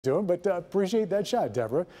Doing, but appreciate that shot,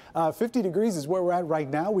 Deborah. 50 degrees is where we're at right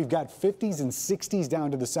now. We've got 50s and 60s down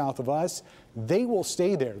to the south of us. They will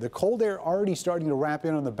stay there. The cold air already starting to wrap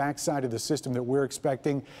in on the backside of the system that we're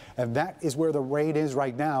expecting, and that is where the rain is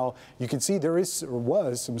right now. You can see there is or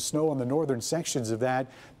was some snow on the northern sections of that.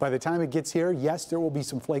 By the time it gets here, yes, there will be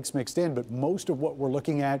some flakes mixed in, but most of what we're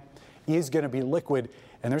looking at is going to be liquid,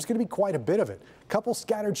 and there's going to be quite a bit of it. A couple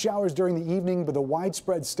scattered showers during the evening, but the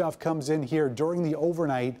widespread stuff comes in here during the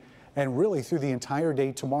overnight and really through the entire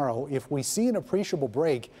day tomorrow. If we see an appreciable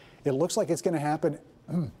break, it looks like it's going to happen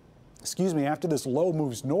excuse me, after this low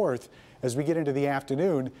moves north as we get into the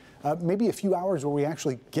afternoon. Maybe a few hours where we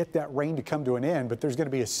actually get that rain to come to an end, but there's going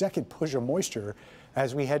to be a second push of moisture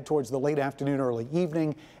as we head towards the late afternoon, early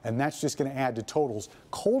evening, and that's just going to add to totals.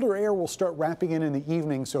 Colder air will start wrapping in the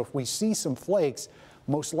evening, so if we see some flakes,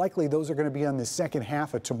 most likely those are going to be on the second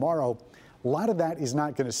half of tomorrow. A lot of that is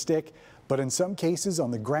not going to stick, but in some cases on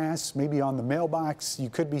the grass, maybe on the mailbox, you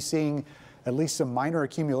could be seeing at least some minor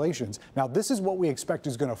accumulations. Now, this is what we expect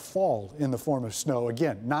is going to fall in the form of snow.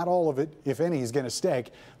 Again, not all of it, if any, is going to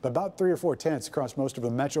stick, but about 3 or 4 tenths across most of the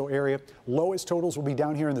metro area. Lowest totals will be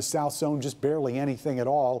down here in the south zone, just barely anything at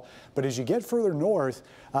all. But as you get further north,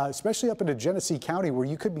 especially up into Genesee County, where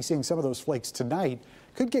you could be seeing some of those flakes tonight,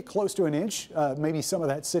 could get close to an inch, maybe some of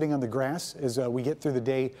that sitting on the grass as we get through the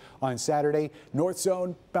day on Saturday. North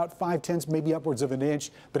zone, about 5 tenths, maybe upwards of an inch.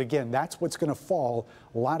 But again, that's what's going to fall.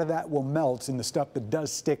 A lot of that will melt, and the stuff that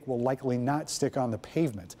does stick will likely not stick on the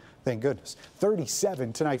pavement. Thank goodness.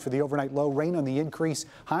 37 tonight for the overnight low. Rain on the increase.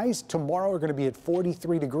 Highs tomorrow are going to be at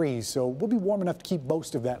 43 degrees, so we'll be warm enough to keep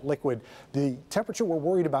most of that liquid. The temperature we're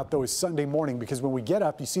worried about, though, is Sunday morning, because when we get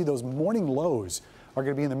up, you see those morning lows are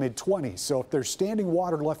going to be in the mid-20s. So if there's standing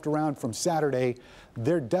water left around from Saturday,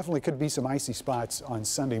 there definitely could be some icy spots on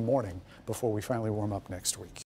Sunday morning before we finally warm up next week.